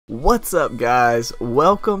What's up guys,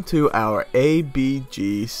 welcome to our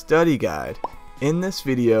ABG study guide. In this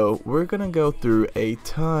video, we're going to go through a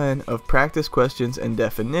ton of practice questions and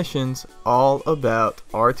definitions all about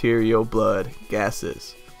arterial blood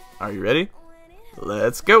gases. Are you ready?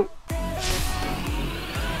 Let's go!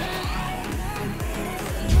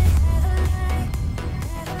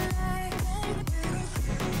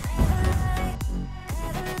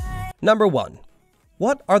 Number 1.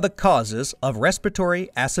 What are the causes of respiratory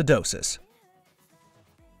acidosis?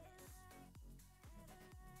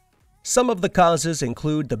 Some of the causes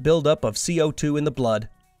include the buildup of CO2 in the blood,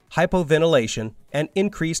 hypoventilation, and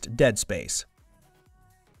increased dead space.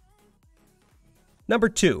 Number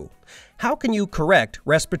 2. How can you correct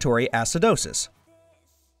respiratory acidosis?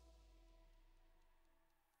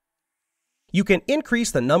 You can increase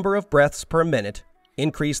the number of breaths per minute,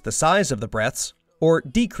 increase the size of the breaths, or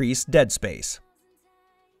decrease dead space.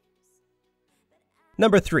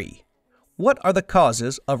 Number 3. What are the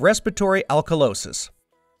causes of respiratory alkalosis?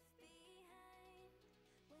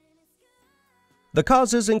 The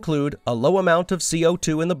causes include a low amount of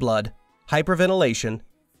CO2 in the blood, hyperventilation,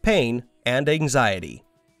 pain, and anxiety.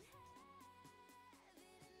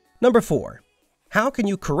 Number 4. How can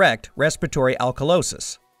you correct respiratory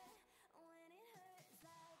alkalosis?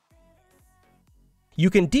 You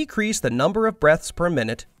can decrease the number of breaths per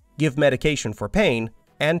minute, give medication for pain,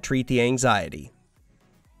 and treat the anxiety.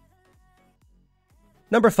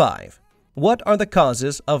 Number 5. What are the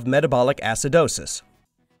causes of metabolic acidosis?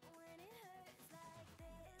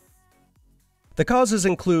 The causes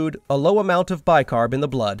include a low amount of bicarb in the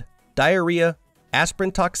blood, diarrhea,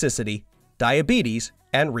 aspirin toxicity, diabetes,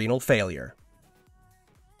 and renal failure.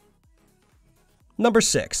 Number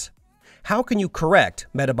 6. How can you correct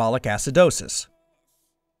metabolic acidosis?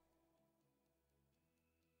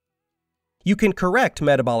 You can correct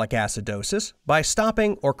metabolic acidosis by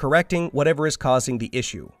stopping or correcting whatever is causing the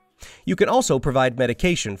issue. You can also provide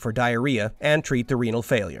medication for diarrhea and treat the renal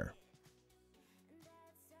failure.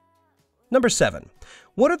 Number 7.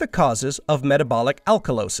 What are the causes of metabolic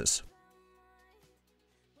alkalosis?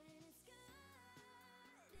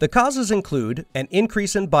 The causes include an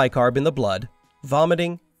increase in bicarb in the blood,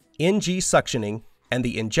 vomiting, NG suctioning, and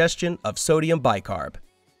the ingestion of sodium bicarb.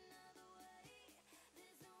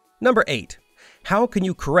 Number 8. How can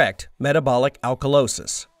you correct metabolic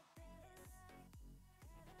alkalosis?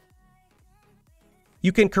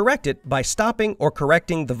 You can correct it by stopping or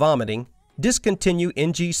correcting the vomiting, discontinue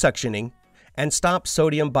NG suctioning, and stop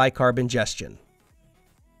sodium bicarb ingestion.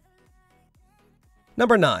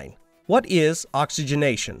 Number 9. What is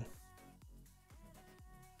oxygenation?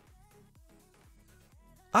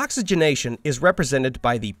 Oxygenation is represented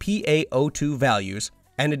by the PaO2 values,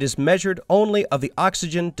 and it is measured only of the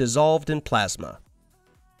oxygen dissolved in plasma.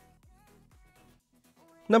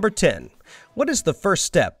 Number 10. What is the first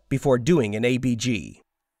step before doing an ABG?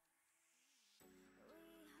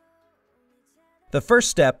 The first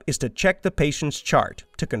step is to check the patient's chart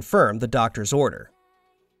to confirm the doctor's order.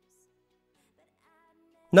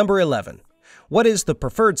 Number 11. What is the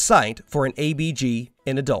preferred site for an ABG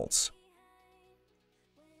in adults?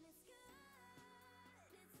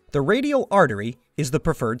 The radial artery is the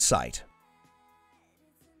preferred site.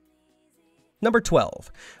 Number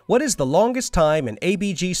 12. What is the longest time an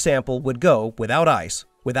ABG sample would go without ice,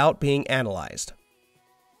 without being analyzed?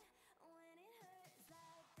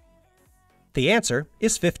 The answer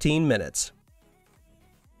is 15 minutes.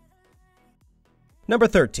 Number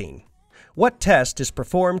 13. What test is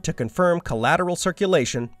performed to confirm collateral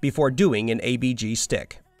circulation before doing an ABG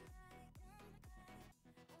stick?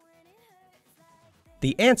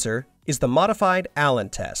 The answer is the modified Allen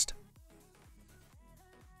test.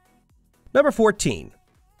 Number 14.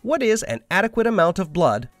 What is an adequate amount of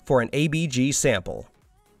blood for an ABG sample?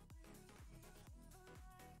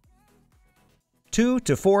 2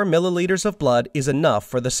 to 4 milliliters of blood is enough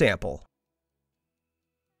for the sample.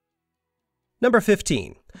 Number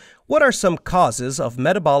 15. What are some causes of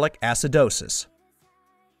metabolic acidosis?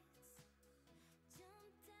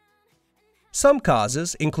 Some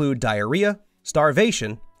causes include diarrhea,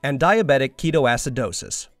 starvation, and diabetic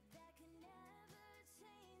ketoacidosis.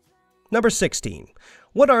 Number 16.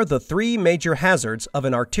 What are the 3 major hazards of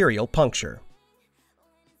an arterial puncture?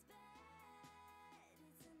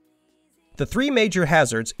 The 3 major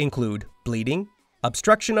hazards include bleeding,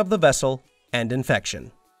 obstruction of the vessel, and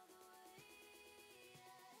infection.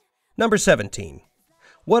 Number 17.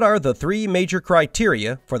 What are the 3 major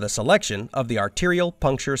criteria for the selection of the arterial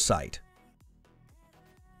puncture site?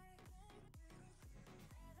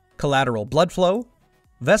 Collateral blood flow,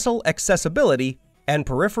 vessel accessibility, and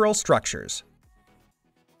peripheral structures.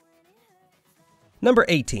 Number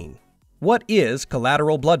 18. What is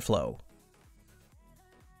collateral blood flow?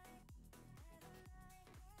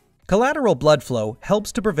 Collateral blood flow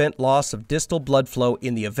helps to prevent loss of distal blood flow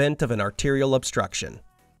in the event of an arterial obstruction.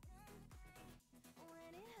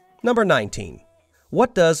 Number 19.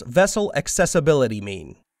 What does vessel accessibility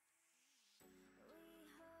mean?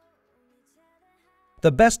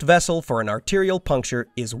 The best vessel for an arterial puncture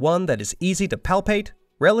is one that is easy to palpate,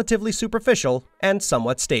 relatively superficial, and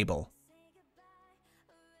somewhat stable.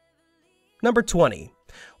 Number 20.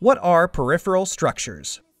 What are peripheral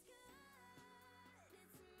structures?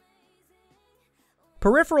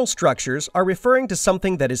 Peripheral structures are referring to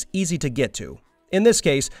something that is easy to get to. In this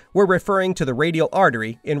case, we're referring to the radial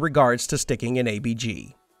artery in regards to sticking an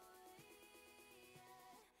ABG.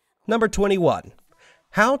 Number 21.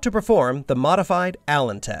 How to perform the modified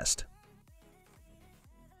Allen test.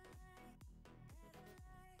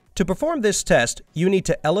 To perform this test, you need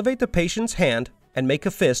to elevate the patient's hand and make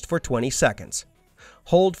a fist for 20 seconds.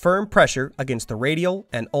 Hold firm pressure against the radial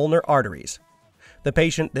and ulnar arteries. The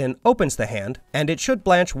patient then opens the hand and it should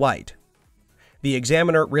blanch white. The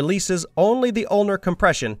examiner releases only the ulnar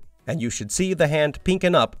compression and you should see the hand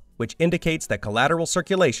pinken up, which indicates that collateral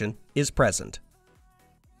circulation is present.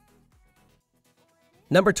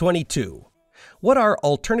 Number 22. What are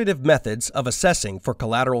alternative methods of assessing for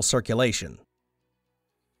collateral circulation?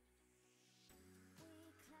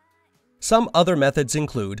 Some other methods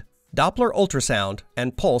include Doppler ultrasound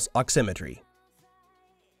and pulse oximetry.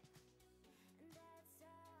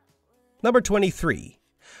 Number 23.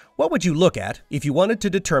 What would you look at if you wanted to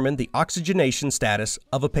determine the oxygenation status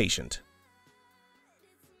of a patient?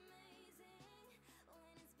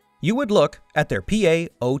 You would look at their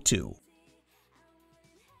PaO2.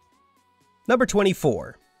 Number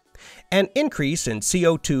 24. An increase in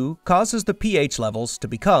CO2 causes the pH levels to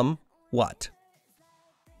become what?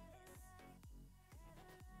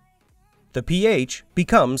 The pH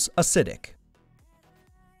becomes acidic.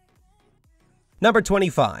 Number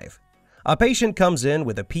 25. A patient comes in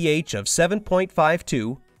with a pH of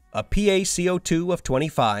 7.52, a PaCO2 of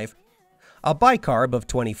 25, a bicarb of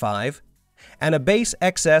 25, and a base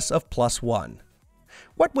excess of +1.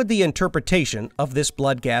 What would the interpretation of this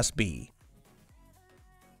blood gas be?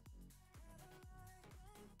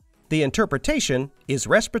 The interpretation is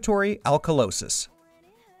respiratory alkalosis.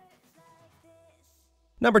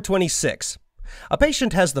 Number 26. A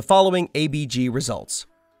patient has the following ABG results: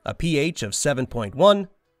 a pH of 7.1,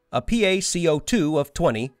 a PaCO2 of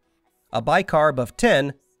 20, a bicarb of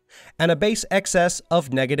 10, and a base excess of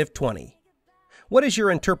 -20. What is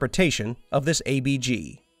your interpretation of this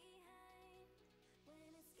ABG?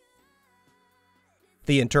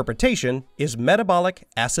 The interpretation is metabolic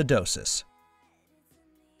acidosis.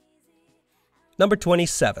 Number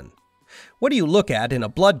 27. What do you look at in a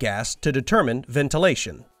blood gas to determine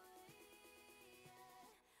ventilation?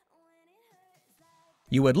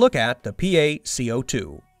 You would look at the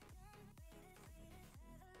PaCO2.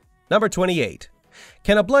 Number 28.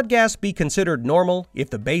 Can a blood gas be considered normal if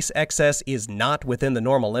the base excess is not within the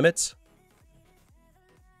normal limits?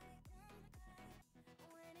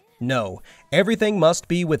 No, everything must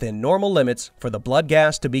be within normal limits for the blood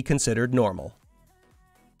gas to be considered normal.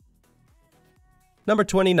 Number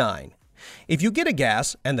 29. If you get a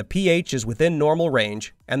gas and the pH is within normal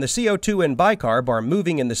range and the CO2 and bicarb are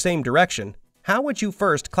moving in the same direction, how would you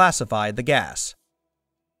first classify the gas?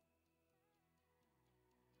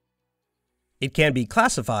 It can be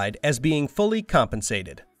classified as being fully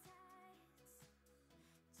compensated.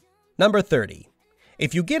 Number 30.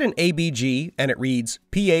 If you get an ABG and it reads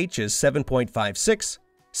pH is 7.56,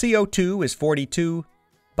 CO2 is 42,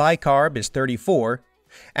 bicarb is 34,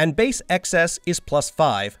 and base excess is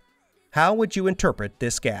 +5, how would you interpret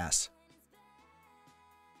this gas?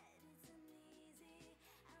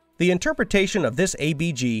 The interpretation of this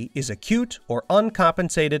ABG is acute or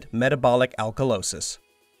uncompensated metabolic alkalosis.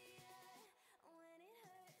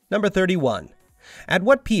 Number 31. At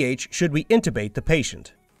what pH should we intubate the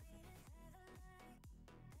patient?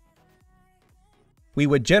 We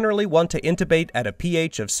would generally want to intubate at a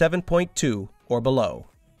pH of 7.2 or below.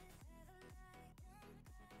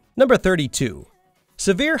 Number 32.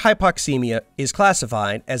 Severe hypoxemia is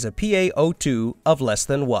classified as a PaO2 of less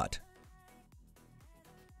than what?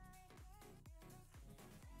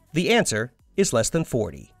 The answer is less than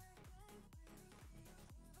 40.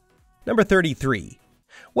 Number 33.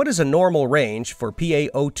 What is a normal range for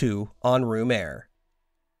PaO2 on room air?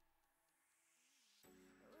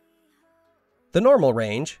 The normal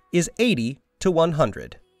range is 80 to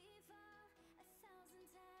 100.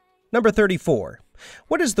 Number 34.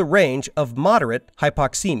 What is the range of moderate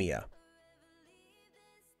hypoxemia?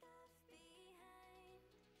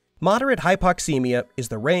 Moderate hypoxemia is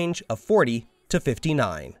the range of 40 to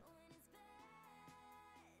 59.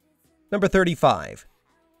 Number 35.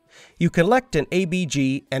 You collect an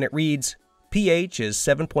ABG and it reads pH is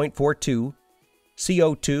 7.42,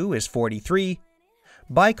 CO2 is 43,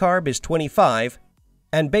 bicarb is 25,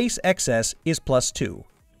 and base excess is +2.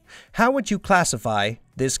 How would you classify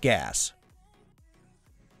this gas?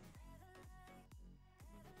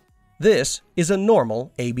 This is a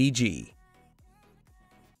normal ABG.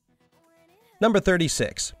 Number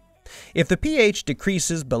 36. If the pH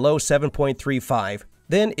decreases below 7.35,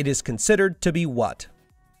 then it is considered to be what?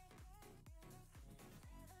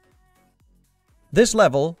 This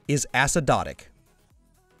level is acidotic.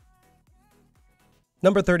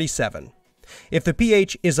 Number 37. If the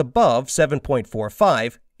pH is above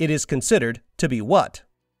 7.45, it is considered to be what?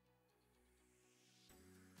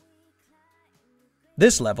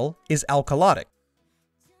 This level is alkalotic.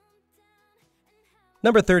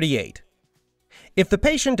 Number 38. If the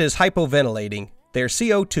patient is hypoventilating, their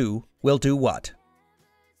CO2 will do what?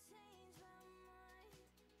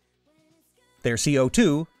 Their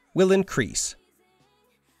CO2 will increase.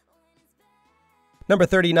 Number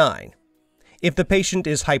 39. If the patient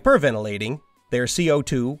is hyperventilating, their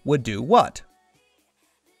CO2 would do what?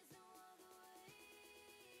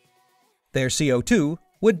 Their CO2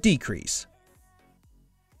 would decrease.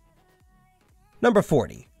 Number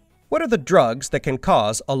 40. What are the drugs that can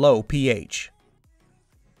cause a low pH?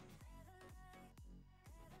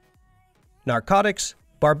 Narcotics,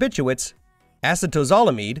 barbiturates,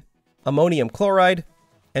 acetazolamide, ammonium chloride,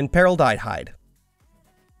 and paraldehyde.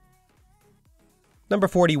 Number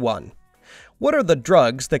 41. What are the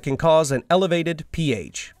drugs that can cause an elevated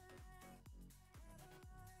pH?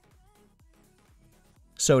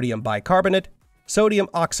 Sodium bicarbonate, sodium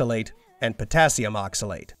oxalate, and potassium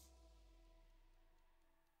oxalate.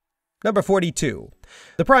 Number 42.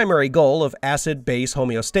 The primary goal of acid-base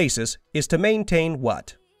homeostasis is to maintain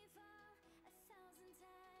what?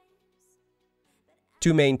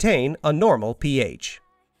 To maintain a normal pH.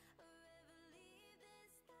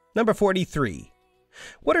 Number 43.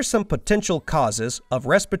 What are some potential causes of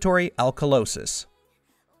respiratory alkalosis?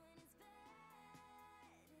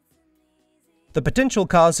 The potential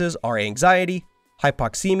causes are anxiety,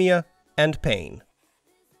 hypoxemia, and pain.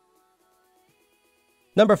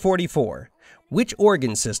 Number 44. Which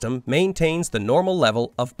organ system maintains the normal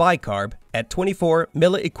level of bicarb at 24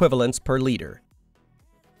 milliequivalents per liter?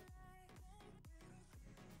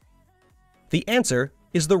 The answer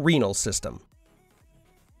is the renal system.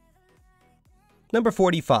 Number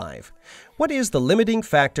 45. What is the limiting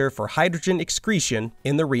factor for hydrogen excretion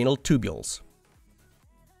in the renal tubules?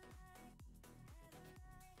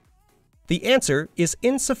 The answer is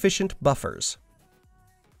insufficient buffers.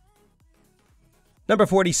 Number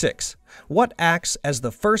 46. What acts as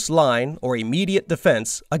the first line or immediate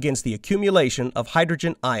defense against the accumulation of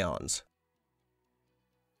hydrogen ions?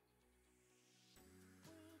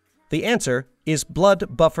 The answer is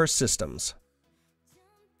blood buffer systems.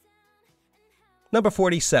 Number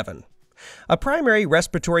 47. A primary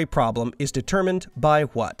respiratory problem is determined by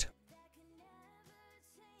what?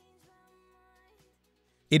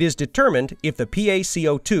 It is determined if the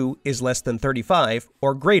PaCO2 is less than 35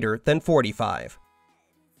 or greater than 45.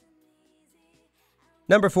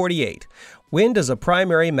 Number 48. When does a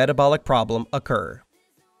primary metabolic problem occur?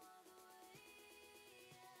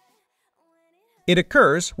 It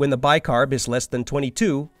occurs when the bicarb is less than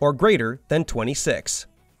 22 or greater than 26.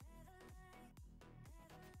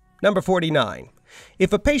 Number 49.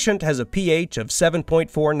 If a patient has a pH of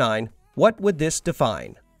 7.49, what would this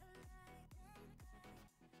define?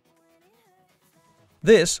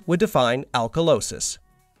 This would define alkalosis.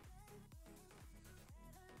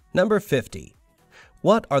 Number 50.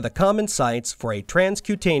 What are the common sites for a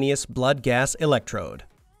transcutaneous blood gas electrode?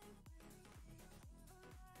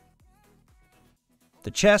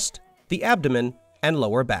 The chest, the abdomen, and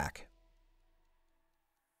lower back.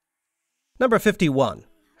 Number 51.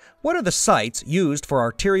 What are the sites used for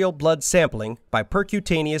arterial blood sampling by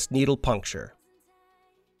percutaneous needle puncture?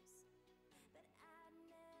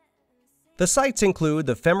 The sites include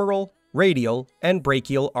the femoral, radial, and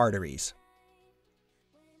brachial arteries.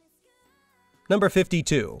 Number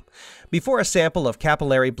 52. Before a sample of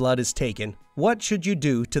capillary blood is taken, what should you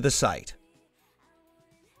do to the site?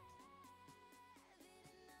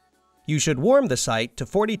 You should warm the site to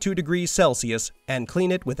 42 degrees Celsius and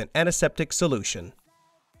clean it with an antiseptic solution.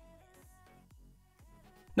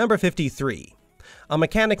 Number 53. A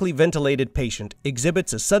mechanically ventilated patient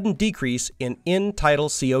exhibits a sudden decrease in end-tidal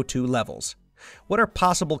CO2 levels. What are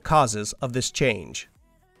possible causes of this change?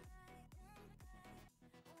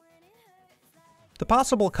 The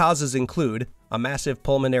possible causes include a massive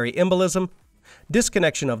pulmonary embolism,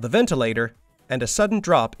 disconnection of the ventilator, and a sudden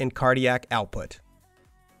drop in cardiac output.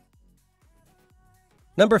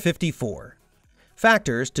 Number 54.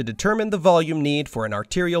 Factors to determine the volume need for an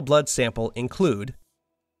arterial blood sample include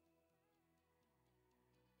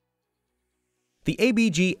the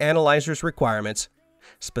ABG analyzer's requirements,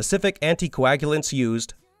 specific anticoagulants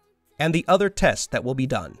used, and the other tests that will be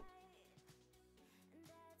done.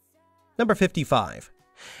 Number 55.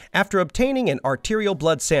 After obtaining an arterial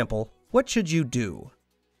blood sample, what should you do?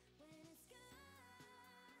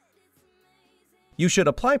 You should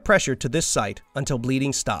apply pressure to this site until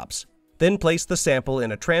bleeding stops. Then place the sample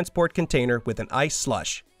in a transport container with an ice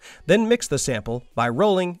slush. Then mix the sample by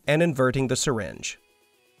rolling and inverting the syringe.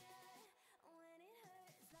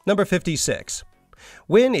 Number 56.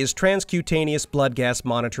 When is transcutaneous blood gas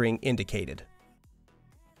monitoring indicated?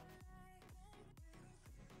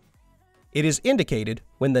 It is indicated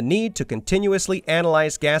when the need to continuously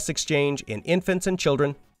analyze gas exchange in infants and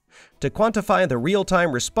children, to quantify the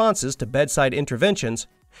real-time responses to bedside interventions,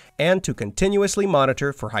 and to continuously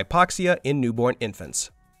monitor for hypoxia in newborn infants.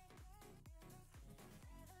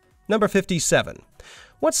 Number 57.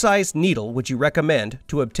 What size needle would you recommend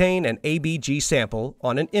to obtain an ABG sample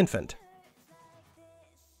on an infant?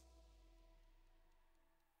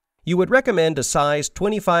 You would recommend a size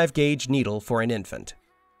 25 gauge needle for an infant.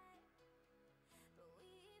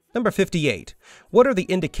 Number 58. What are the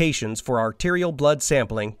indications for arterial blood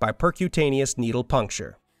sampling by percutaneous needle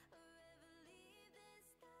puncture?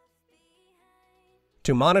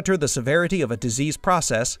 To monitor the severity of a disease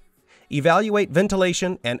process, evaluate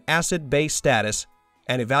ventilation and acid-base status,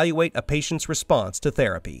 and evaluate a patient's response to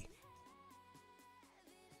therapy.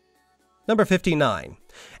 Number 59.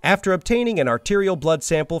 After obtaining an arterial blood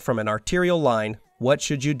sample from an arterial line, what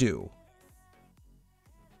should you do?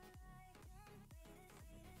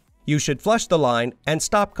 You should flush the line and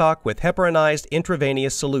stopcock with heparinized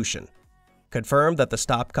intravenous solution. Confirm that the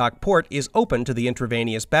stopcock port is open to the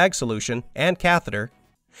intravenous bag solution and catheter,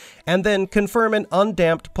 and then confirm an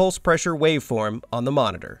undamped pulse pressure waveform on the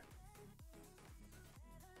monitor.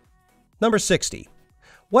 Number 60.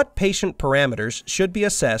 What patient parameters should be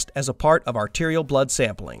assessed as a part of arterial blood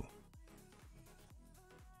sampling?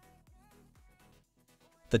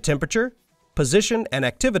 The temperature, position and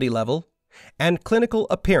activity level, and clinical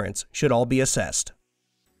appearance should all be assessed.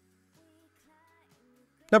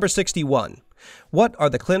 Number 61. What are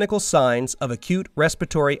the clinical signs of acute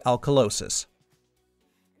respiratory alkalosis?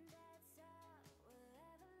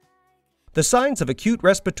 The signs of acute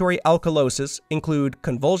respiratory alkalosis include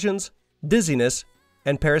convulsions, dizziness,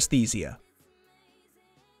 and paresthesia.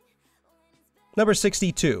 Number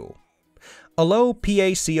 62. A low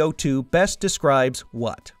PaCO2 best describes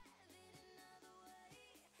what?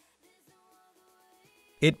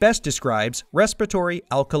 It best describes respiratory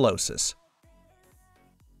alkalosis.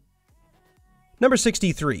 Number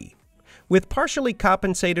 63. With partially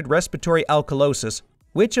compensated respiratory alkalosis,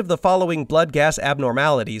 which of the following blood gas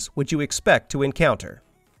abnormalities would you expect to encounter?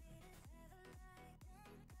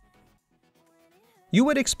 You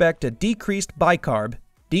would expect a decreased bicarb,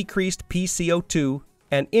 decreased PCO2,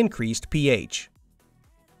 and increased pH.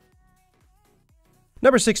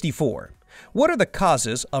 Number 64. What are the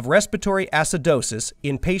causes of respiratory acidosis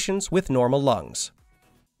in patients with normal lungs?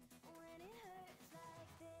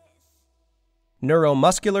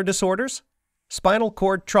 Neuromuscular disorders, spinal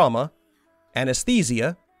cord trauma,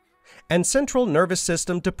 anesthesia, and central nervous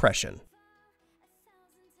system depression.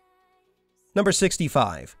 Number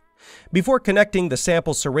 65. Before connecting the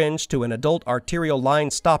sample syringe to an adult arterial line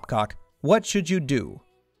stopcock, what should you do?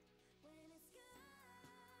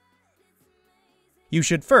 You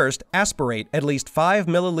should first aspirate at least 5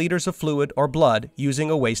 milliliters of fluid or blood using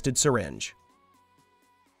a wasted syringe.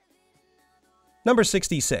 Number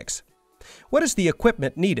 66. What is the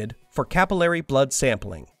equipment needed for capillary blood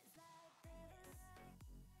sampling?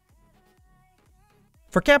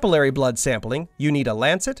 For capillary blood sampling, you need a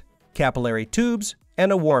lancet, capillary tubes,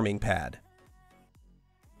 and a warming pad.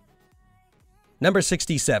 Number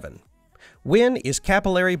 67. When is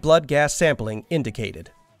capillary blood gas sampling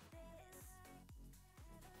indicated?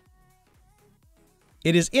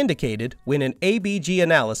 It is indicated when an ABG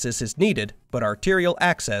analysis is needed, but arterial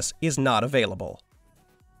access is not available.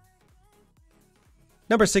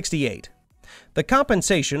 Number 68. The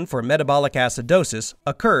compensation for metabolic acidosis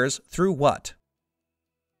occurs through what?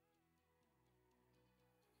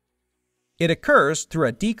 It occurs through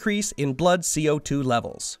a decrease in blood CO2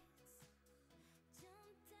 levels.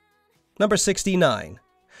 Number 69.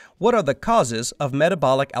 What are the causes of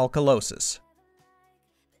metabolic alkalosis?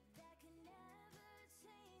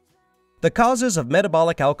 The causes of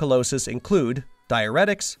metabolic alkalosis include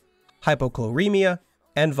diuretics, hypochloremia,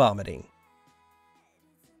 and vomiting.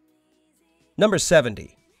 Number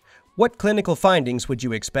 70. What clinical findings would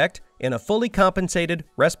you expect in a fully compensated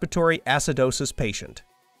respiratory acidosis patient?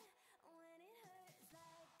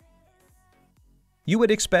 You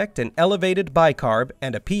would expect an elevated bicarb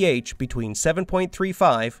and a pH between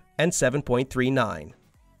 7.35 and 7.39.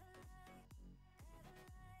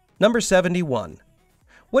 Number 71.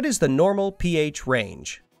 What is the normal pH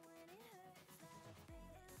range?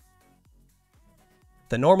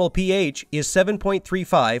 The normal pH is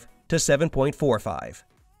 7.35 to 7.45.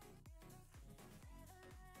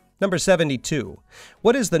 Number 72.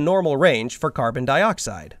 What is the normal range for carbon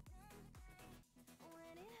dioxide?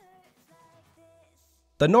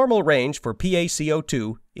 The normal range for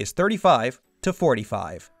PaCO2 is 35 to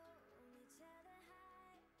 45.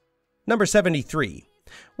 Number 73.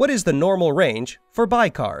 What is the normal range for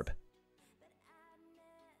bicarb?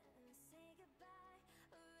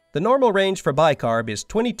 The normal range for bicarb is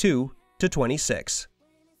 22 to 26.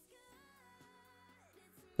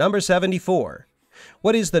 Number 74.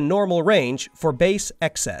 What is the normal range for base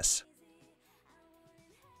excess?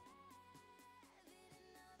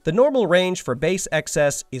 The normal range for base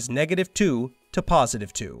excess is -2 to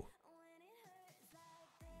 +2.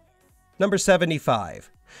 Number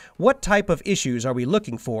 75. What type of issues are we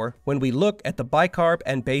looking for when we look at the bicarb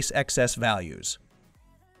and base excess values?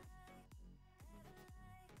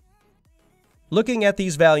 Looking at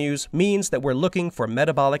these values means that we're looking for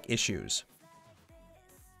metabolic issues.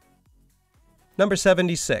 Number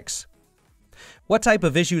 76. What type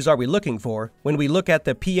of issues are we looking for when we look at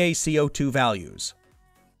the PaCO2 values?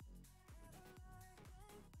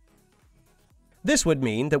 This would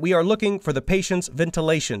mean that we are looking for the patient's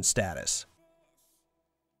ventilation status.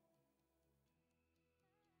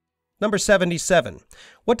 Number 77.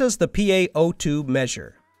 What does the PaO2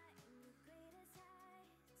 measure?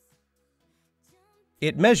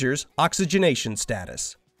 It measures oxygenation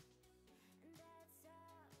status.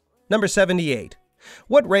 Number 78.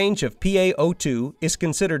 What range of PaO2 is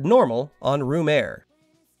considered normal on room air?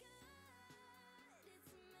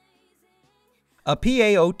 A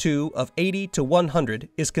PaO2 of 80 to 100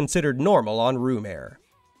 is considered normal on room air.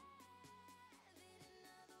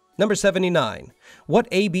 Number 79. What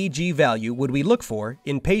ABG value would we look for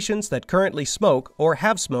in patients that currently smoke or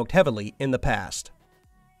have smoked heavily in the past?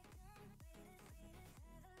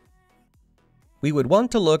 We would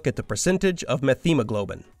want to look at the percentage of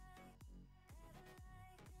methemoglobin.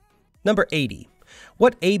 Number 80.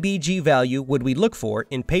 What ABG value would we look for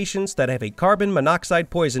in patients that have a carbon monoxide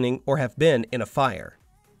poisoning or have been in a fire?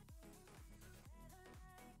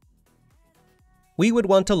 We would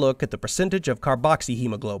want to look at the percentage of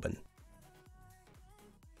carboxyhemoglobin.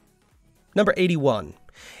 Number 81.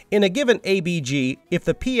 In a given ABG, if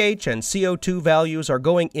the pH and CO2 values are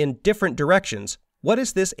going in different directions, what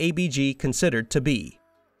is this ABG considered to be?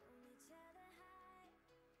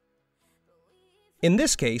 In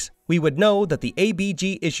this case, we would know that the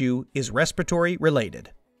ABG issue is respiratory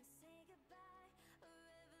related.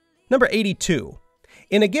 Number 82.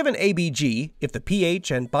 In a given ABG, if the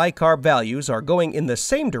pH and bicarb values are going in the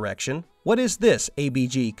same direction, what is this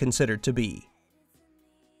ABG considered to be?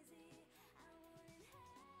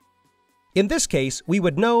 In this case, we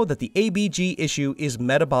would know that the ABG issue is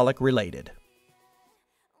metabolic related.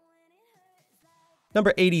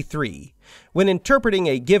 Number 83. When interpreting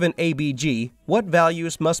a given ABG, what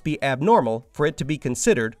values must be abnormal for it to be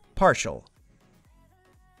considered partial?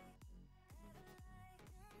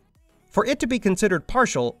 For it to be considered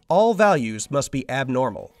partial, all values must be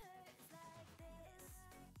abnormal.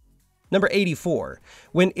 Number 84.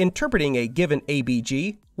 When interpreting a given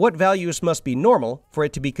ABG, what values must be normal for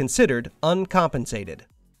it to be considered uncompensated?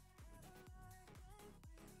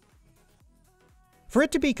 For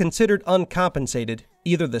it to be considered uncompensated,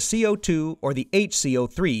 either the CO2 or the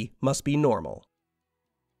HCO3 must be normal.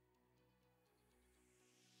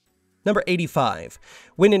 Number 85.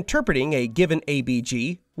 When interpreting a given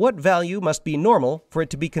ABG, what value must be normal for it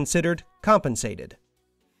to be considered compensated?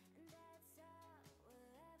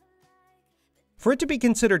 For it to be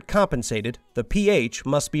considered compensated, the pH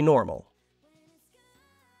must be normal.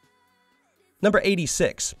 Number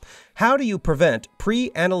 86. How do you prevent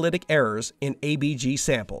pre-analytic errors in ABG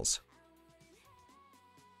samples?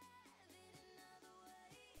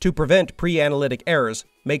 To prevent pre-analytic errors,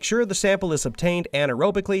 make sure the sample is obtained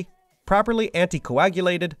anaerobically, properly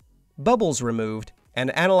anticoagulated, bubbles removed,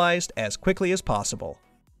 and analyzed as quickly as possible.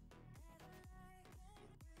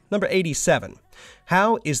 Number 87.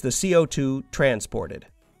 How is the CO2 transported?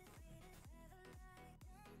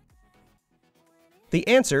 The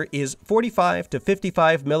answer is 45 to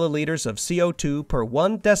 55 milliliters of CO2 per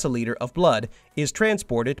 1 deciliter of blood is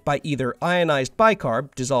transported by either ionized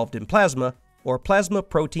bicarb dissolved in plasma or plasma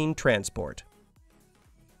protein transport.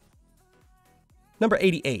 Number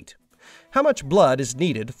 88. How much blood is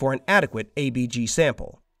needed for an adequate ABG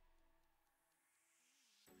sample?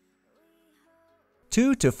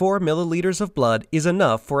 2 to 4 milliliters of blood is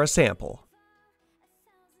enough for a sample.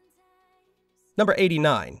 Number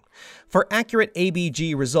 89. For accurate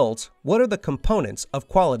ABG results, what are the components of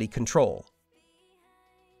quality control?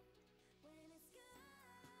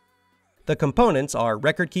 The components are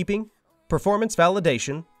record keeping, performance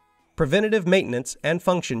validation, preventative maintenance and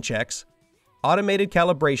function checks, automated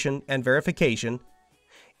calibration and verification,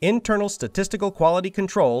 internal statistical quality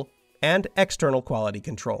control, and external quality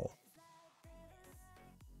control.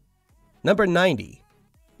 Number 90.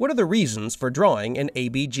 What are the reasons for drawing an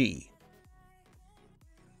ABG?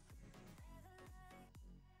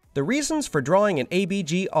 The reasons for drawing an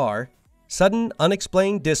ABG are sudden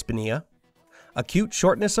unexplained dyspnea, acute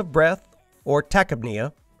shortness of breath or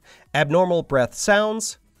tachypnea, abnormal breath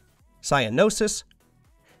sounds, cyanosis,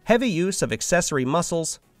 heavy use of accessory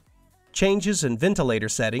muscles, changes in ventilator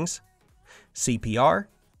settings, CPR,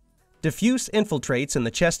 diffuse infiltrates in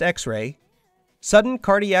the chest X-ray, sudden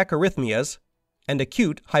cardiac arrhythmias, and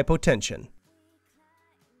acute hypotension.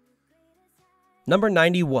 Number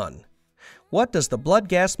 91. What does the blood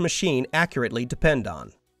gas machine accurately depend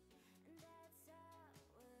on?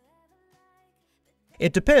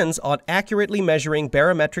 It depends on accurately measuring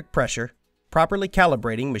barometric pressure, properly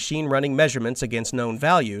calibrating machine running measurements against known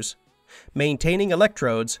values, maintaining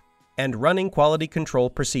electrodes, and running quality control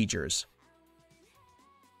procedures.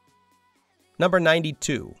 Number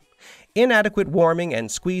 92. Inadequate warming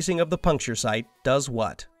and squeezing of the puncture site does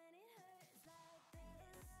what?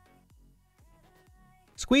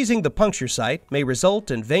 Squeezing the puncture site may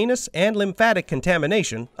result in venous and lymphatic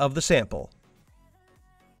contamination of the sample.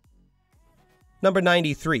 Number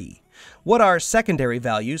 93. What are secondary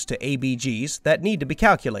values to ABGs that need to be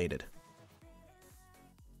calculated?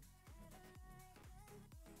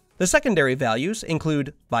 The secondary values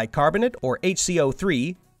include bicarbonate or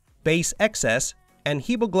HCO3, base excess, and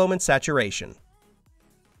hemoglobin saturation.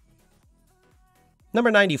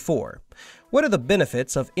 Number 94. What are the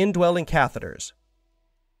benefits of indwelling catheters?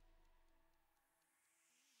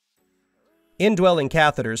 Indwelling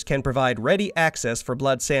catheters can provide ready access for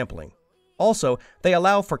blood sampling. Also, they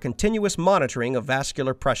allow for continuous monitoring of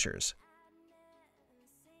vascular pressures.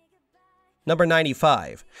 Number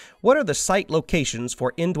 95. What are the site locations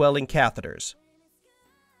for indwelling catheters?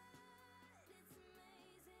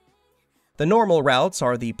 The normal routes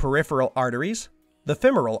are the peripheral arteries, the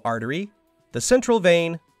femoral artery, the central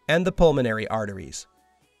vein, and the pulmonary arteries.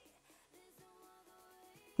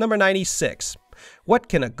 Number 96. What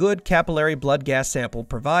can a good capillary blood gas sample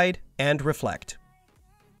provide and reflect?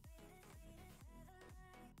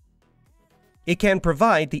 It can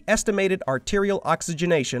provide the estimated arterial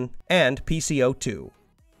oxygenation and PCO2.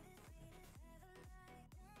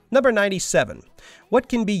 Number 97. What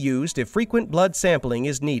can be used if frequent blood sampling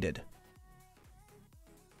is needed?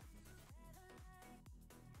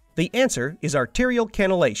 The answer is arterial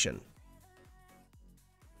cannulation.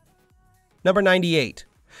 Number 98.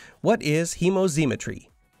 What is hemozimetry?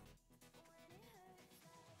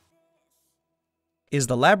 Is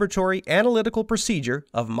the laboratory analytical procedure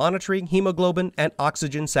of monitoring hemoglobin and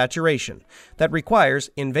oxygen saturation that requires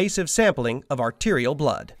invasive sampling of arterial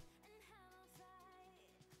blood.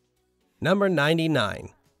 Number 99.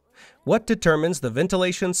 What determines the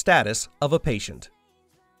ventilation status of a patient?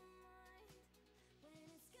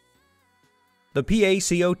 The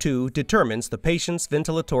PaCO2 determines the patient's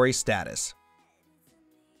ventilatory status.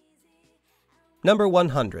 Number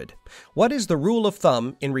 100. What is the rule of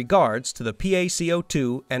thumb in regards to the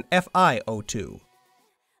PaCO2 and FiO2?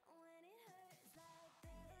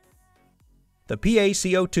 The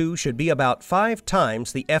PaCO2 should be about 5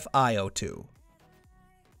 times the FiO2.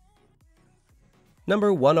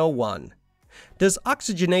 Number 101. Does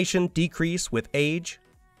oxygenation decrease with age?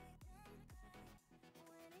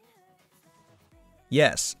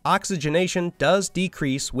 Yes, oxygenation does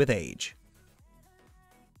decrease with age.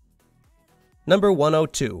 Number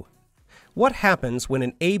 102. What happens when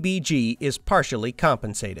an ABG is partially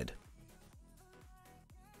compensated?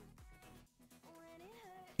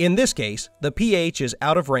 In this case, the pH is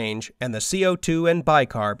out of range and the CO2 and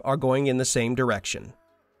bicarb are going in the same direction.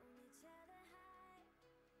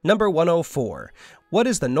 Number 104. What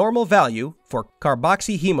is the normal value for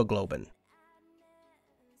carboxyhemoglobin?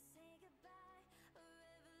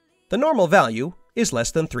 The normal value is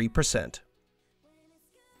less than 3%.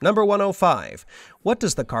 Number 105. What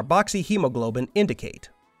does the carboxyhemoglobin indicate?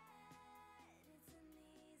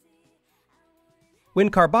 When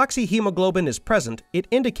carboxyhemoglobin is present, it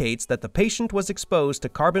indicates that the patient was exposed to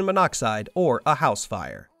carbon monoxide or a house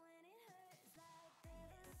fire.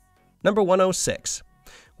 Number 106.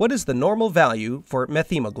 What is the normal value for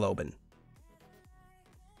methemoglobin?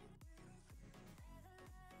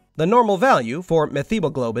 The normal value for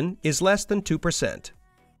methemoglobin is less than 2%.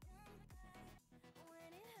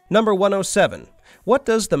 Number 107. What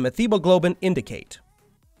does the methemoglobin indicate?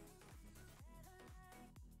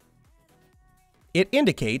 It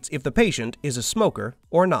indicates if the patient is a smoker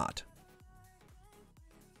or not.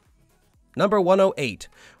 Number 108.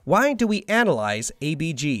 Why do we analyze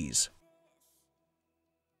ABGs?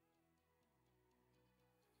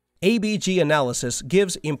 ABG analysis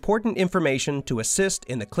gives important information to assist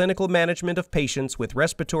in the clinical management of patients with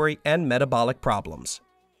respiratory and metabolic problems.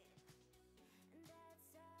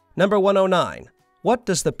 Number 109. What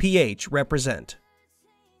does the pH represent?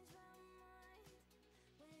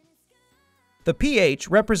 The pH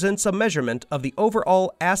represents a measurement of the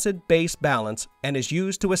overall acid-base balance and is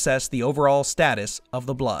used to assess the overall status of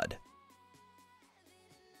the blood.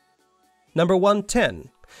 Number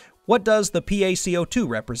 110. What does the PaCO2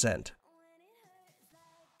 represent?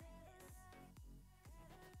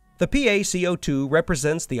 The PaCO2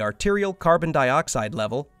 represents the arterial carbon dioxide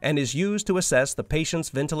level and is used to assess the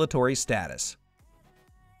patient's ventilatory status.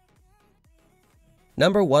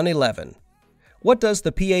 Number 111. What does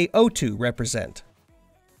the PaO2 represent?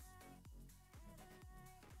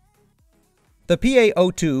 The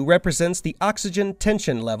PaO2 represents the oxygen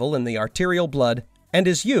tension level in the arterial blood and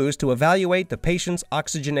is used to evaluate the patient's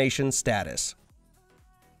oxygenation status.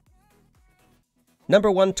 Number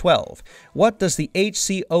 112. What does the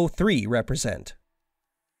HCO3 represent?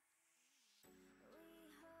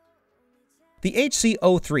 The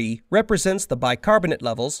HCO3 represents the bicarbonate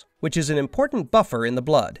levels, which is an important buffer in the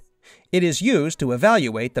blood. It is used to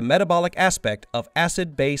evaluate the metabolic aspect of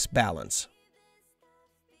acid-base balance.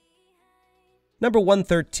 Number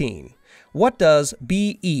 113. What does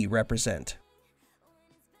BE represent?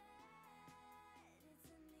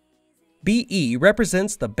 BE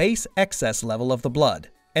represents the base excess level of the blood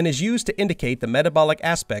and is used to indicate the metabolic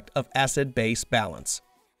aspect of acid-base balance.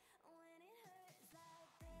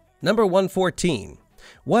 Number 114.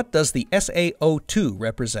 What does the SaO2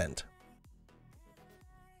 represent?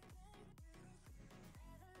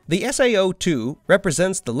 The SaO2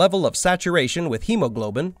 represents the level of saturation with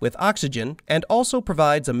hemoglobin with oxygen and also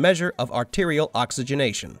provides a measure of arterial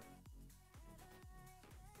oxygenation.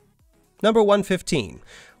 Number 115.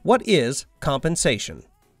 What is compensation?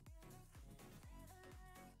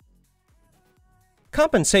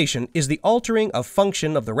 Compensation is the altering of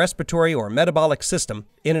function of the respiratory or metabolic system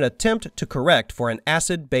in an attempt to correct for an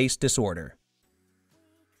acid-base disorder.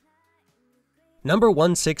 Number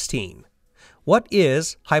 116. What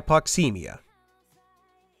is hypoxemia?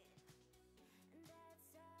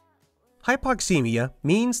 Hypoxemia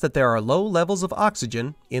means that there are low levels of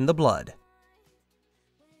oxygen in the blood.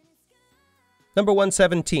 Number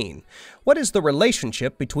 117. What is the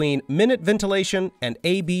relationship between minute ventilation and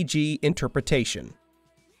ABG interpretation?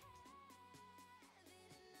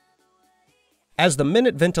 As the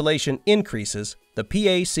minute ventilation increases, the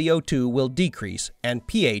PaCO2 will decrease and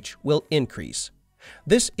pH will increase.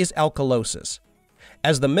 This is alkalosis.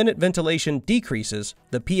 As the minute ventilation decreases,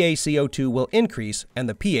 the PaCO2 will increase and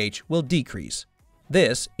the pH will decrease.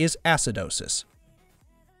 This is acidosis.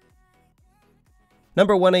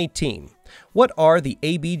 Number 118. What are the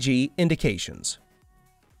ABG indications?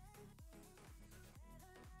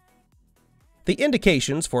 The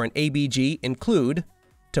indications for an ABG include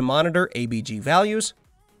to monitor ABG values,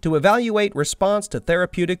 to evaluate response to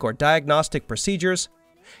therapeutic or diagnostic procedures,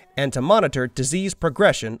 and to monitor disease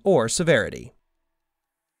progression or severity.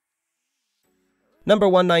 Number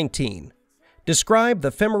 119. Describe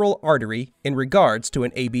the femoral artery in regards to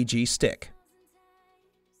an ABG stick.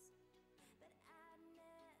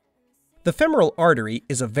 The femoral artery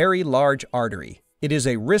is a very large artery. It is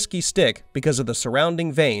a risky stick because of the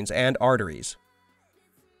surrounding veins and arteries.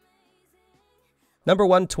 Number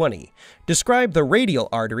 120. Describe the radial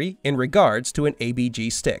artery in regards to an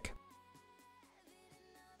ABG stick.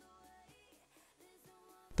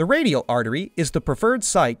 The radial artery is the preferred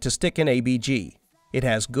site to stick an ABG. It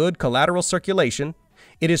has good collateral circulation,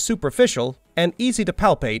 it is superficial, and easy to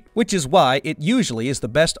palpate, which is why it usually is the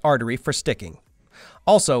best artery for sticking.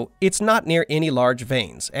 Also, it's not near any large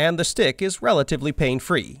veins, and the stick is relatively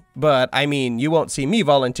pain-free. But, I mean, you won't see me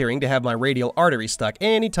volunteering to have my radial artery stuck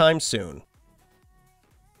anytime soon.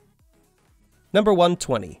 Number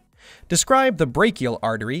 120. Describe the brachial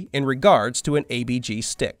artery in regards to an ABG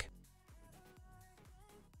stick.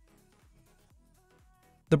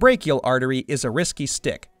 The brachial artery is a risky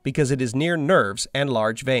stick because it is near nerves and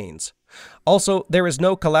large veins. Also, there is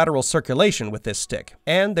no collateral circulation with this stick,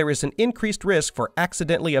 and there is an increased risk for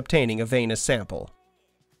accidentally obtaining a venous sample.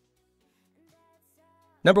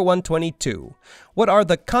 Number 122. What are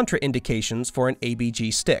the contraindications for an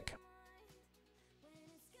ABG stick?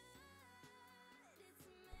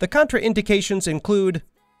 The contraindications include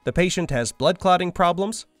the patient has blood clotting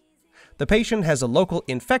problems, the patient has a local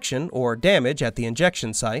infection or damage at the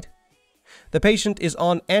injection site, the patient is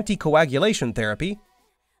on anticoagulation therapy,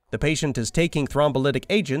 the patient is taking thrombolytic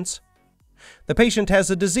agents, the patient has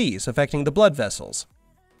a disease affecting the blood vessels,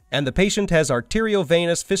 and the patient has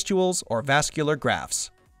arteriovenous fistulas or vascular grafts.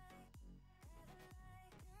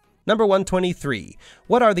 Number 123.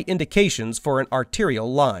 What are the indications for an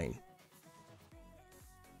arterial line?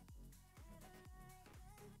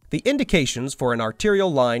 The indications for an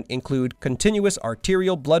arterial line include continuous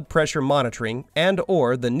arterial blood pressure monitoring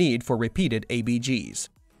and/or the need for repeated ABGs.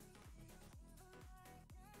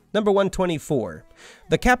 Number 124.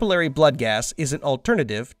 The capillary blood gas is an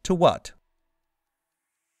alternative to what?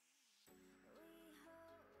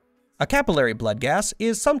 A capillary blood gas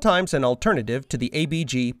is sometimes an alternative to the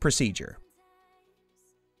ABG procedure.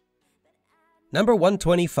 Number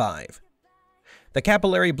 125. The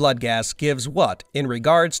capillary blood gas gives what in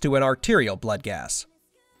regards to an arterial blood gas?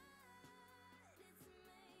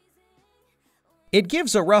 It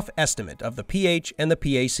gives a rough estimate of the pH and the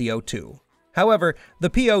PaCO2. However, the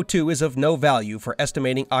PO2 is of no value for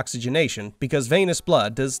estimating oxygenation because venous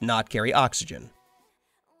blood does not carry oxygen.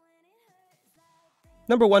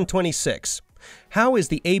 Number 126. How is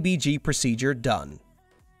the ABG procedure done?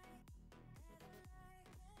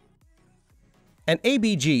 An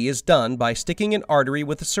ABG is done by sticking an artery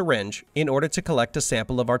with a syringe in order to collect a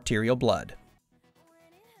sample of arterial blood.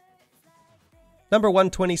 Number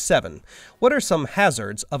 127. What are some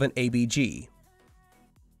hazards of an ABG?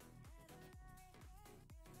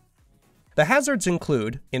 The hazards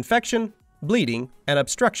include infection, bleeding, and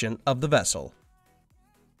obstruction of the vessel.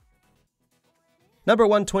 Number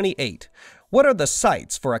 128. What are the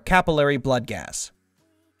sites for a capillary blood gas?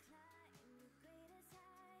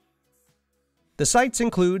 The sites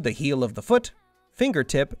include the heel of the foot,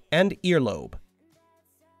 fingertip, and earlobe.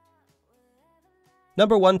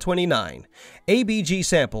 Number 129. ABG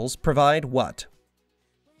samples provide what?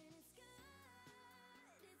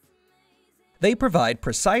 They provide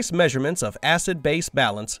precise measurements of acid-base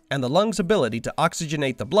balance and the lungs' ability to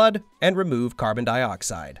oxygenate the blood and remove carbon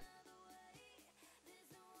dioxide.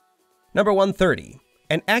 Number 130.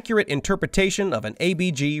 An accurate interpretation of an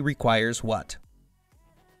ABG requires what?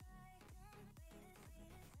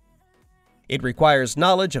 It requires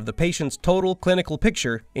knowledge of the patient's total clinical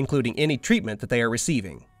picture, including any treatment that they are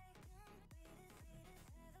receiving.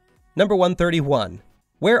 Number 131.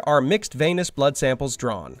 Where are mixed venous blood samples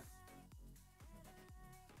drawn?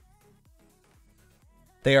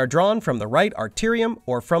 They are drawn from the right arterium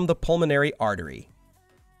or from the pulmonary artery.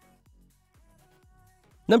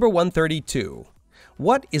 Number 132.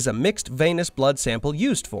 What is a mixed venous blood sample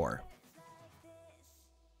used for?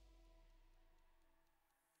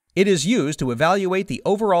 It is used to evaluate the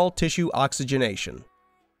overall tissue oxygenation.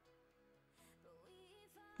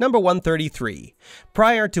 Number 133.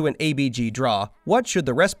 Prior to an ABG draw, what should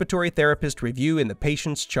the respiratory therapist review in the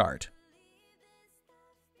patient's chart?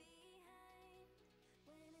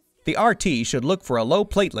 The RT should look for a low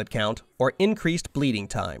platelet count or increased bleeding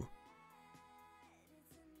time.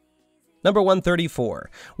 Number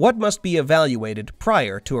 134. What must be evaluated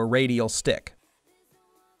prior to a radial stick?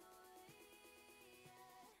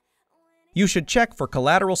 You should check for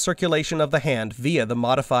collateral circulation of the hand via the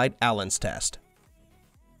modified Allen's test.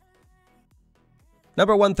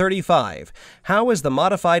 Number 135. How is the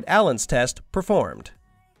modified Allen's test performed?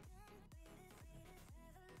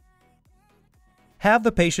 Have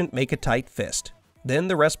the patient make a tight fist. Then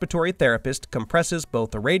the respiratory therapist compresses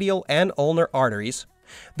both the radial and ulnar arteries,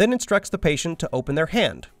 then instructs the patient to open their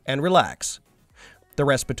hand and relax. The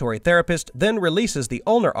respiratory therapist then releases the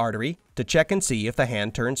ulnar artery to check and see if the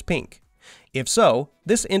hand turns pink. If so,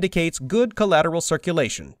 this indicates good collateral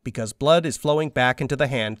circulation because blood is flowing back into the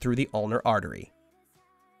hand through the ulnar artery.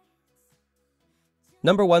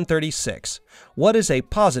 Number 136. What is a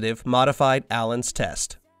positive modified Allen's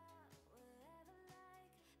test?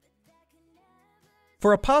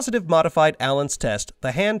 For a positive modified Allen's test,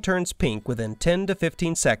 the hand turns pink within 10 to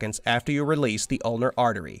 15 seconds after you release the ulnar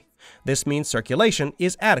artery. This means circulation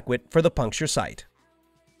is adequate for the puncture site.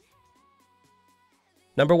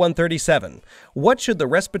 Number 137. What should the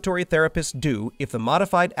respiratory therapist do if the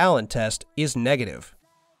modified Allen test is negative?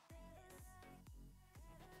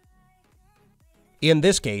 In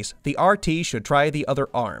this case, the RT should try the other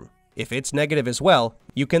arm. If it's negative as well,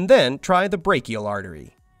 you can then try the brachial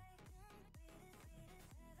artery.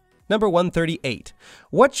 Number 138.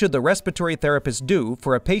 What should the respiratory therapist do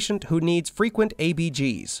for a patient who needs frequent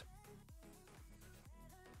ABGs?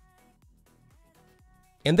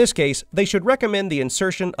 In this case, they should recommend the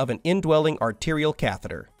insertion of an indwelling arterial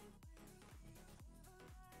catheter.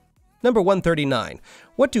 Number 139.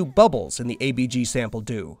 What do bubbles in the ABG sample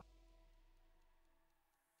do?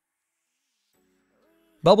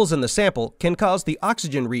 Bubbles in the sample can cause the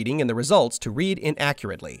oxygen reading in the results to read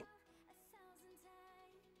inaccurately.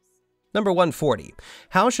 Number 140.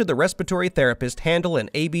 How should the respiratory therapist handle an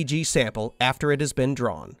ABG sample after it has been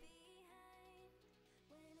drawn?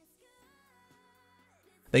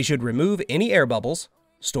 They should remove any air bubbles,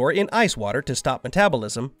 store in ice water to stop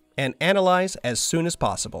metabolism, and analyze as soon as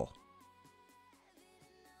possible.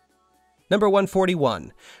 Number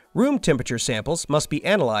 141. Room temperature samples must be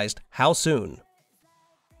analyzed how soon?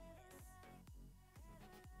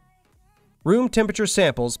 Room temperature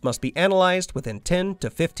samples must be analyzed within 10 to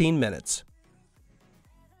 15 minutes.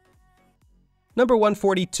 Number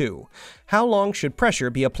 142. How long should pressure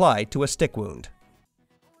be applied to a stick wound?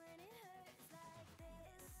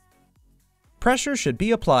 Pressure should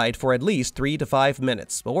be applied for at least 3 to 5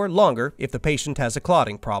 minutes, or longer if the patient has a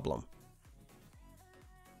clotting problem.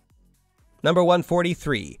 Number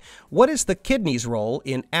 143. What is the kidney's role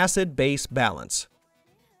in acid-base balance?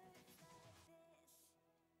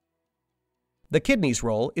 The kidney's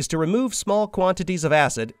role is to remove small quantities of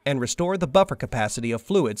acid and restore the buffer capacity of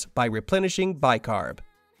fluids by replenishing bicarb.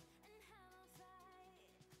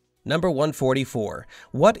 Number 144.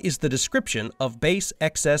 What is the description of base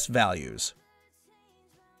excess values?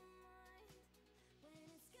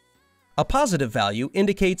 A positive value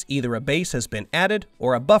indicates either a base has been added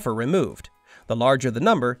or a buffer removed. The larger the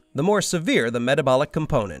number, the more severe the metabolic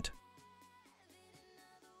component.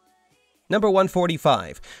 Number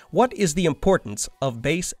 145. What is the importance of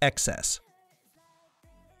base excess?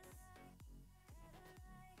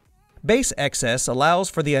 Base excess allows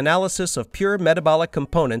for the analysis of pure metabolic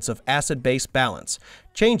components of acid-base balance.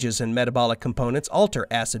 Changes in metabolic components alter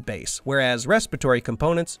acid-base, whereas respiratory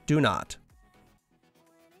components do not.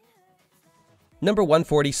 Number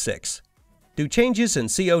 146. Do changes in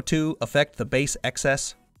CO2 affect the base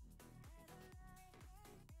excess?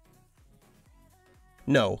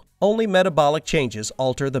 No, only metabolic changes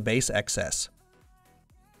alter the base excess.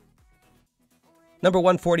 Number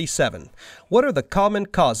 147. What are the common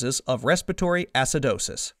causes of respiratory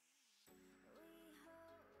acidosis?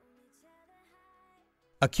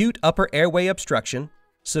 Acute upper airway obstruction,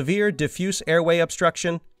 severe diffuse airway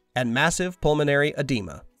obstruction, and massive pulmonary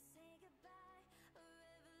edema.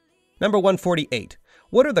 Number 148.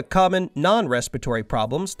 What are the common non-respiratory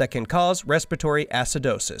problems that can cause respiratory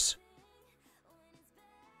acidosis?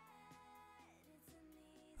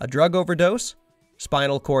 A drug overdose,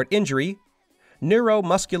 spinal cord injury,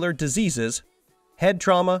 neuromuscular diseases, head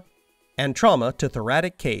trauma, and trauma to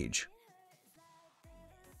thoracic cage.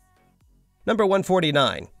 Number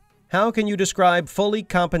 149. How can you describe fully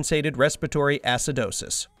compensated respiratory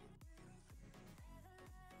acidosis?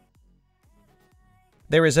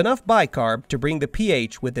 There is enough bicarb to bring the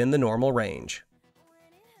pH within the normal range.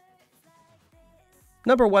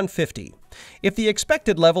 Number 150. If the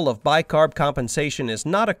expected level of bicarb compensation is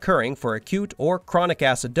not occurring for acute or chronic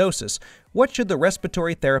acidosis, what should the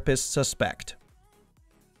respiratory therapist suspect?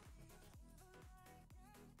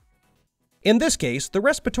 In this case, the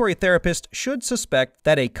respiratory therapist should suspect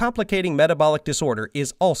that a complicating metabolic disorder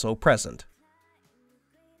is also present.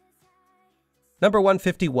 Number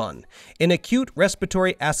 151. In acute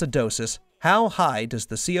respiratory acidosis, how high does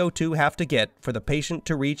the CO2 have to get for the patient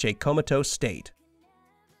to reach a comatose state?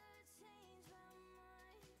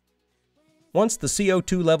 Once the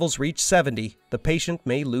CO2 levels reach 70, the patient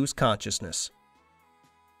may lose consciousness.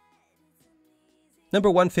 Number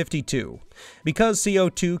 152. Because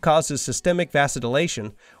CO2 causes systemic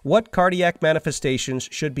vasodilation, what cardiac manifestations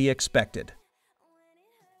should be expected?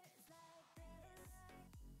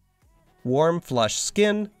 Warm, flushed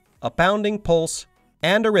skin, a pounding pulse,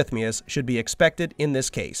 and arrhythmias should be expected in this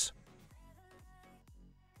case.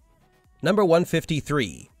 Number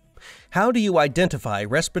 153. How do you identify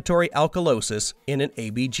respiratory alkalosis in an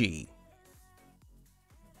ABG?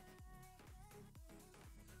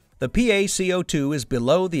 The PaCO2 is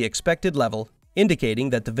below the expected level,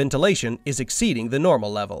 indicating that the ventilation is exceeding the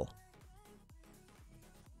normal level.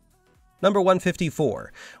 Number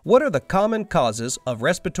 154. What are the common causes of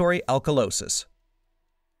respiratory alkalosis?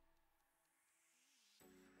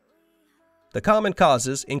 The common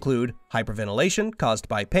causes include hyperventilation caused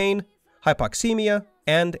by pain, hypoxemia,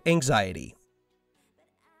 and anxiety.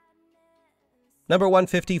 Number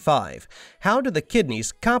 155. How do the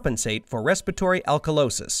kidneys compensate for respiratory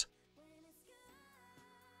alkalosis?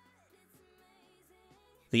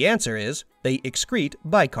 The answer is they excrete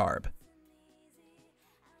bicarb.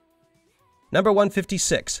 Number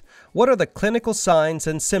 156. What are the clinical signs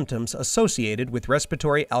and symptoms associated with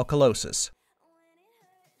respiratory alkalosis?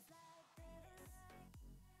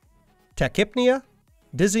 Tachypnea,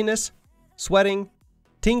 dizziness, sweating,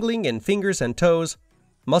 tingling in fingers and toes,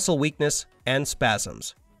 muscle weakness, and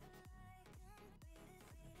spasms.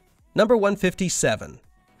 Number 157.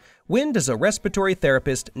 When does a respiratory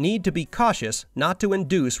therapist need to be cautious not to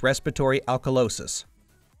induce respiratory alkalosis?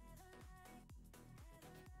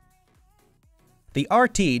 The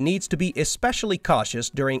RT needs to be especially cautious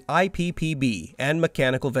during IPPB and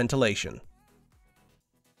mechanical ventilation.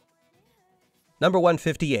 Number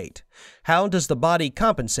 158. How does the body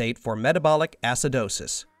compensate for metabolic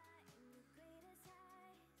acidosis?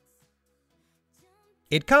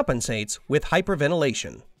 It compensates with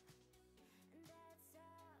hyperventilation.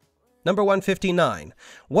 Number 159.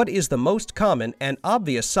 What is the most common and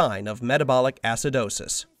obvious sign of metabolic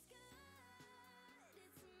acidosis?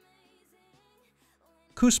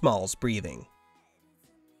 Kussmaul's breathing.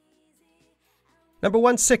 Number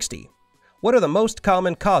 160. What are the most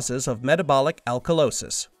common causes of metabolic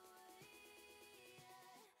alkalosis?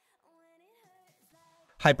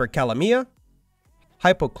 Hyperkalemia,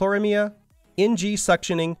 hypochloremia, NG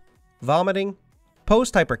suctioning, vomiting,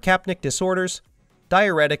 post-hypercapnic disorders,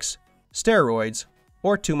 diuretics, steroids,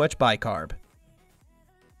 or too much bicarb.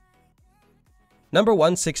 Number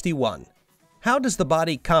 161. How does the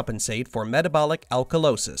body compensate for metabolic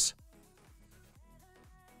alkalosis?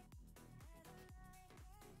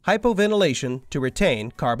 Hypoventilation to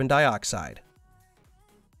retain carbon dioxide.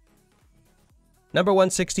 Number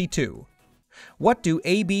 162. What do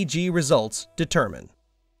ABG results determine?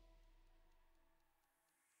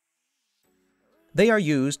 They are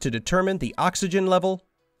used to determine the oxygen level,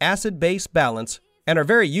 acid-base balance, and are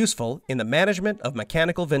very useful in the management of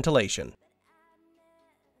mechanical ventilation.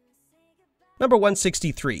 Number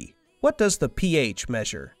 163. What does the pH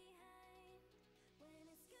measure?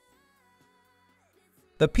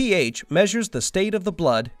 The pH measures the state of the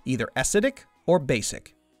blood, either acidic or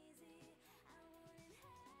basic.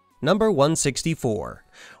 Number 164.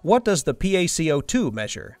 What does the PaCO2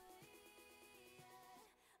 measure?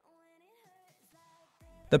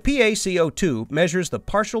 The PaCO2 measures the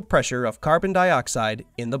partial pressure of carbon dioxide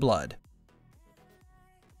in the blood.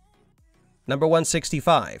 Number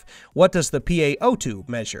 165. What does the PaO2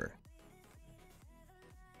 measure?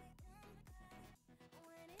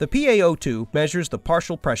 The PaO2 measures the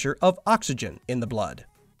partial pressure of oxygen in the blood.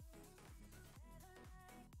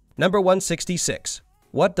 Number 166.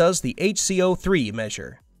 What does the HCO3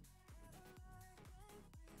 measure?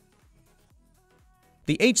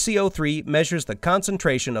 The HCO3 measures the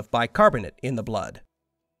concentration of bicarbonate in the blood.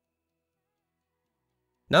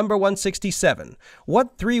 Number 167.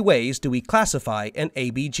 What three ways do we classify an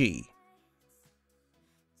ABG?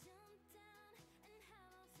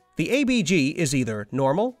 The ABG is either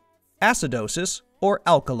normal, acidosis, or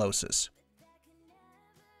alkalosis.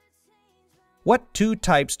 What two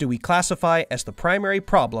types do we classify as the primary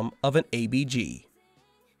problem of an ABG?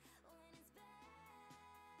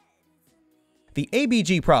 The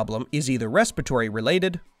ABG problem is either respiratory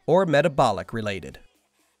related or metabolic related.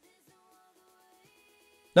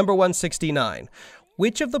 Number 169.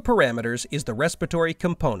 Which of the parameters is the respiratory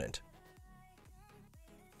component?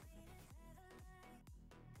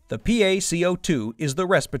 The PaCO2 is the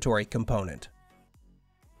respiratory component.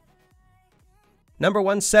 Number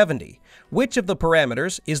 170. Which of the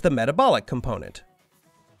parameters is the metabolic component?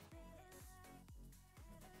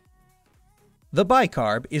 The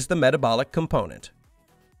bicarb is the metabolic component.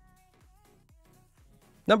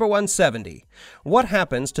 Number 170. What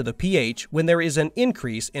happens to the pH when there is an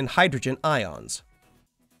increase in hydrogen ions?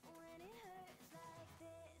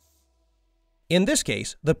 In this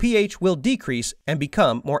case, the pH will decrease and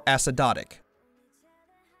become more acidotic.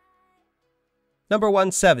 Number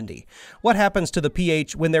 170. What happens to the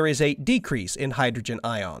pH when there is a decrease in hydrogen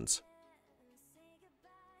ions?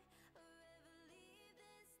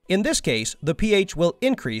 In this case, the pH will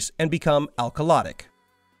increase and become alkalotic.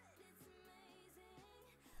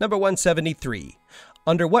 Number 173.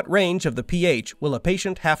 Under what range of the pH will a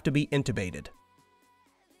patient have to be intubated?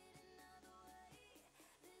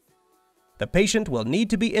 The patient will need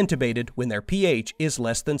to be intubated when their pH is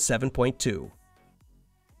less than 7.2.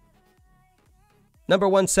 Number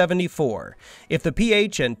 174. If the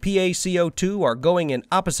pH and PaCO2 are going in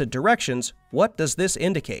opposite directions, what does this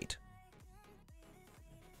indicate?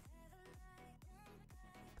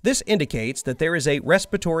 This indicates that there is a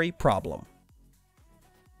respiratory problem.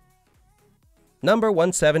 Number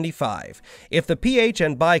 175. If the pH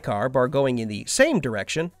and bicarb are going in the same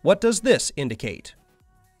direction, what does this indicate?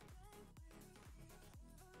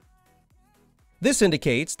 This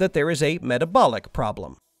indicates that there is a metabolic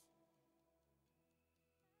problem.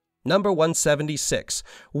 Number 176.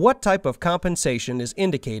 What type of compensation is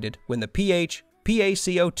indicated when the pH,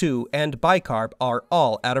 PaCO2, and bicarb are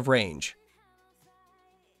all out of range?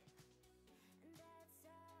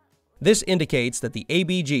 This indicates that the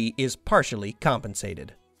ABG is partially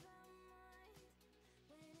compensated.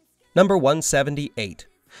 Number 178.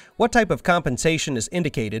 What type of compensation is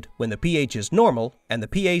indicated when the pH is normal and the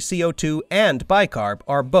PaCO2 and bicarb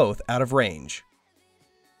are both out of range?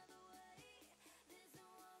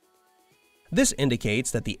 This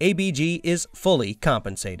indicates that the ABG is fully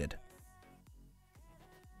compensated.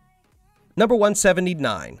 Number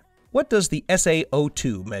 179. What does the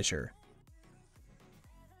SaO2 measure?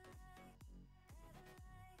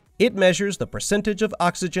 It measures the percentage of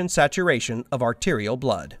oxygen saturation of arterial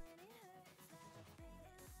blood.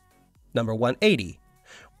 Number 180.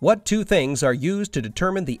 What two things are used to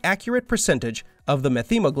determine the accurate percentage of the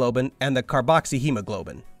methemoglobin and the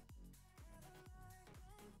carboxyhemoglobin?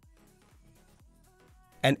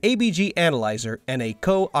 An ABG analyzer and a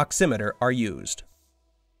co-oximeter are used.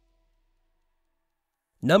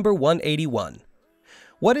 Number 181.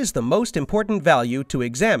 What is the most important value to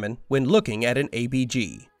examine when looking at an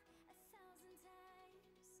ABG?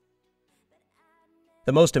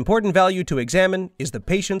 The most important value to examine is the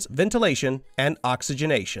patient's ventilation and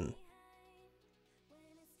oxygenation.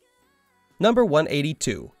 Number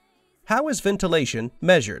 182. How is ventilation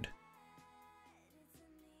measured?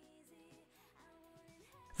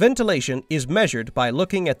 Ventilation is measured by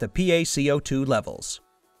looking at the PaCO2 levels.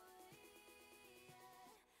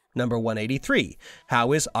 Number 183.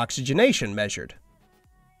 How is oxygenation measured?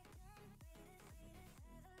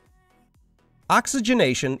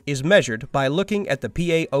 Oxygenation is measured by looking at the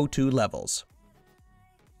PaO2 levels.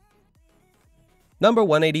 Number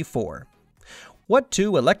 184. What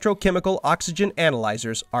two electrochemical oxygen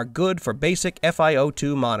analyzers are good for basic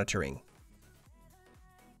FiO2 monitoring?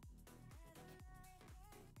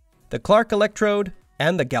 The Clark electrode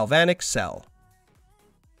and the galvanic cell.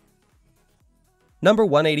 Number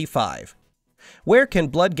 185. Where can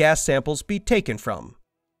blood gas samples be taken from?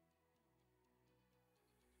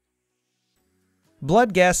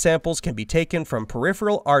 Blood gas samples can be taken from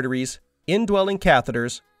peripheral arteries, indwelling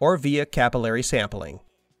catheters, or via capillary sampling.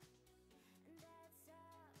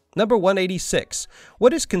 Number 186.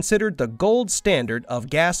 What is considered the gold standard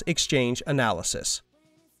of gas exchange analysis?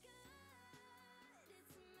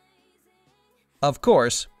 Of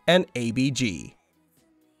course, an ABG.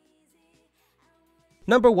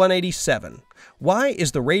 Number 187. Why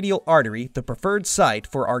is the radial artery the preferred site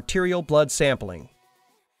for arterial blood sampling?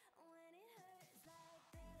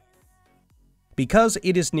 Because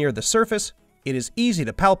it is near the surface, it is easy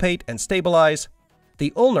to palpate and stabilize,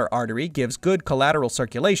 the ulnar artery gives good collateral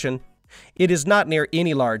circulation, it is not near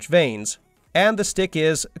any large veins, and the stick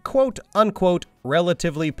is, quote-unquote,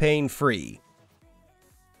 relatively pain-free.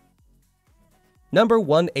 Number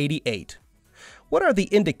 188. What are the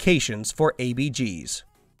indications for ABGs?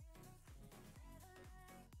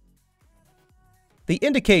 The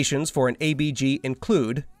indications for an ABG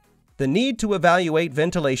include the need to evaluate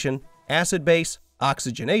ventilation, acid base,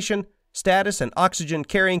 oxygenation, status and oxygen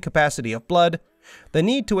carrying capacity of blood, the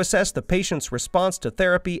need to assess the patient's response to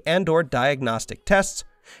therapy and/or diagnostic tests,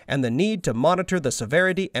 and the need to monitor the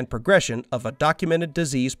severity and progression of a documented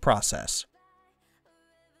disease process.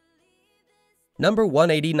 Number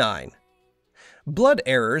 189. Blood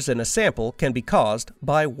errors in a sample can be caused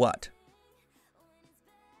by what?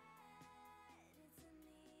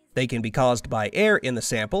 They can be caused by air in the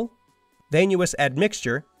sample, venous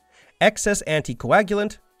admixture, excess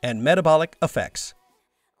anticoagulant, and metabolic effects.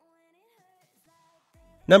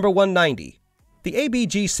 Number 190. The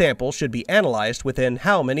ABG sample should be analyzed within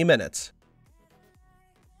how many minutes?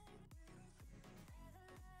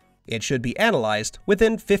 It should be analyzed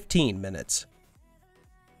within 15 minutes.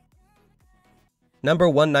 Number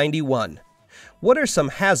 191. What are some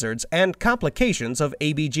hazards and complications of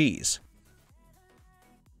ABGs?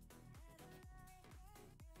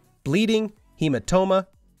 Bleeding, hematoma,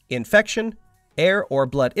 infection, air or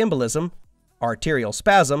blood embolism, arterial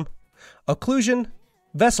spasm, occlusion,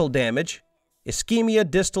 vessel damage, ischemia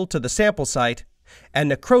distal to the sample site, and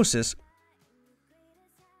necrosis.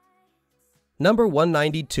 Number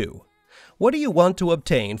 192. What do you want to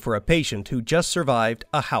obtain for a patient who just survived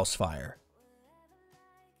a house fire?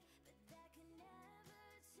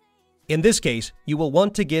 In this case, you will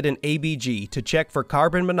want to get an ABG to check for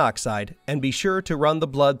carbon monoxide and be sure to run the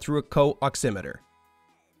blood through a co-oximeter.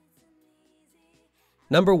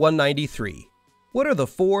 Number 193. What are the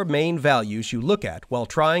 4 main values you look at while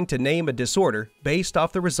trying to name a disorder based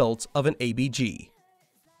off the results of an ABG?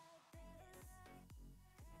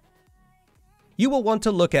 You will want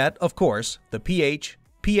to look at, of course, the pH,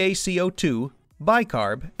 PaCO2,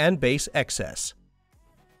 bicarb, and base excess.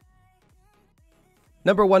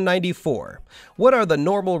 Number 194. What are the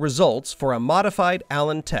normal results for a modified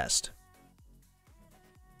Allen test?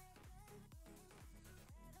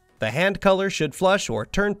 The hand color should flush or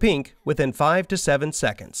turn pink within 5 to 7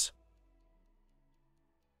 seconds.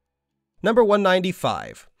 Number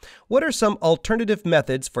 195. What are some alternative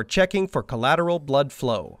methods for checking for collateral blood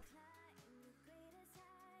flow?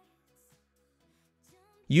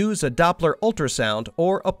 Use a Doppler ultrasound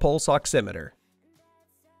or a pulse oximeter.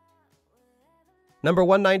 Number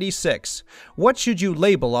 196. What should you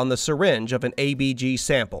label on the syringe of an ABG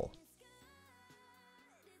sample?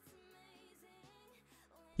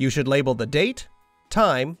 You should label the date,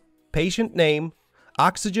 time, patient name,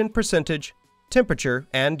 oxygen percentage, temperature,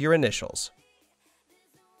 and your initials.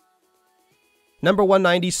 Number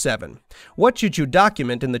 197. What should you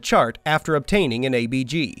document in the chart after obtaining an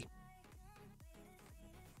ABG?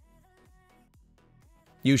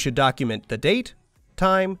 You should document the date,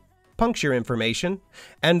 time, puncture information,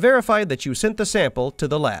 and verify that you sent the sample to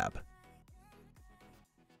the lab.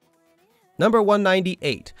 Number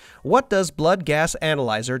 198. What does blood gas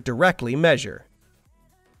analyzer directly measure?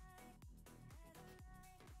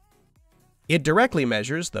 It directly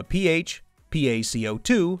measures the pH,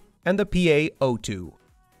 PaCO2, and the PaO2.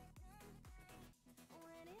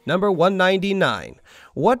 Number 199.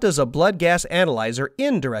 What does a blood gas analyzer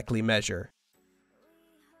indirectly measure?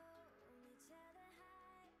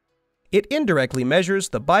 It indirectly measures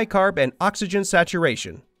the bicarb and oxygen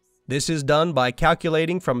saturation. This is done by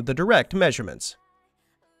calculating from the direct measurements.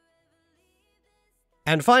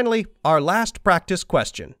 And finally, our last practice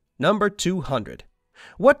question, number 200.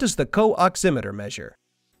 What does the co-oximeter measure?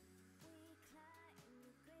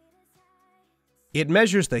 It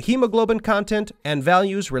measures the hemoglobin content and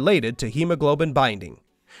values related to hemoglobin binding.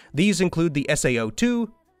 These include the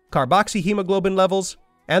SaO2, carboxyhemoglobin levels,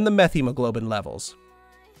 and the methemoglobin levels.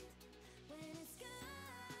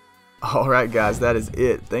 Alright guys, that is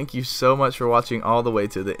it. Thank you so much for watching all the way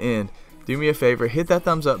to the end. Do me a favor, hit that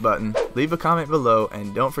thumbs up button, leave a comment below,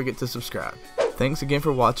 and don't forget to subscribe. Thanks again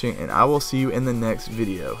for watching, and I will see you in the next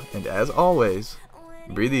video. And as always,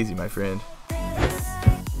 breathe easy, my friend.